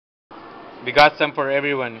We got some for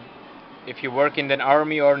everyone. If you work in the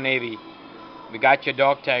army or navy, we got your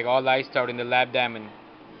dog tag all iced out in the lab diamond.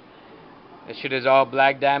 The shit is all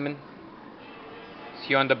black diamond.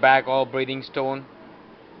 See on the back all breathing stone.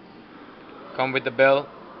 Come with the bill.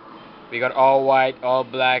 We got all white, all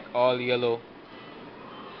black, all yellow.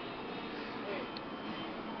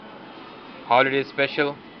 Holiday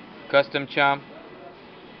special, custom charm.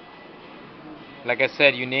 Like I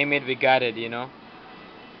said, you name it, we got it.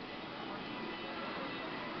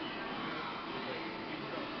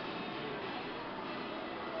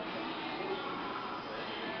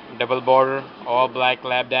 Double border, all black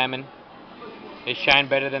lab diamond. It shine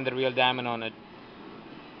better than the real diamond on it.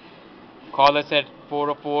 Call us at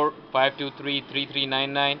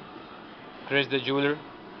 404-523-3399. Chris the jeweler.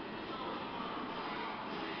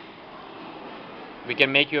 We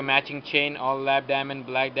can make you a matching chain, all lab diamond,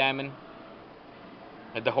 black diamond,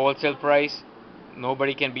 at the wholesale price.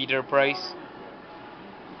 Nobody can beat our price.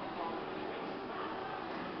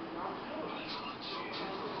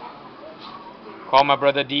 Call my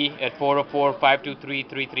brother D at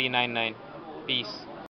 404-523-3399. Peace.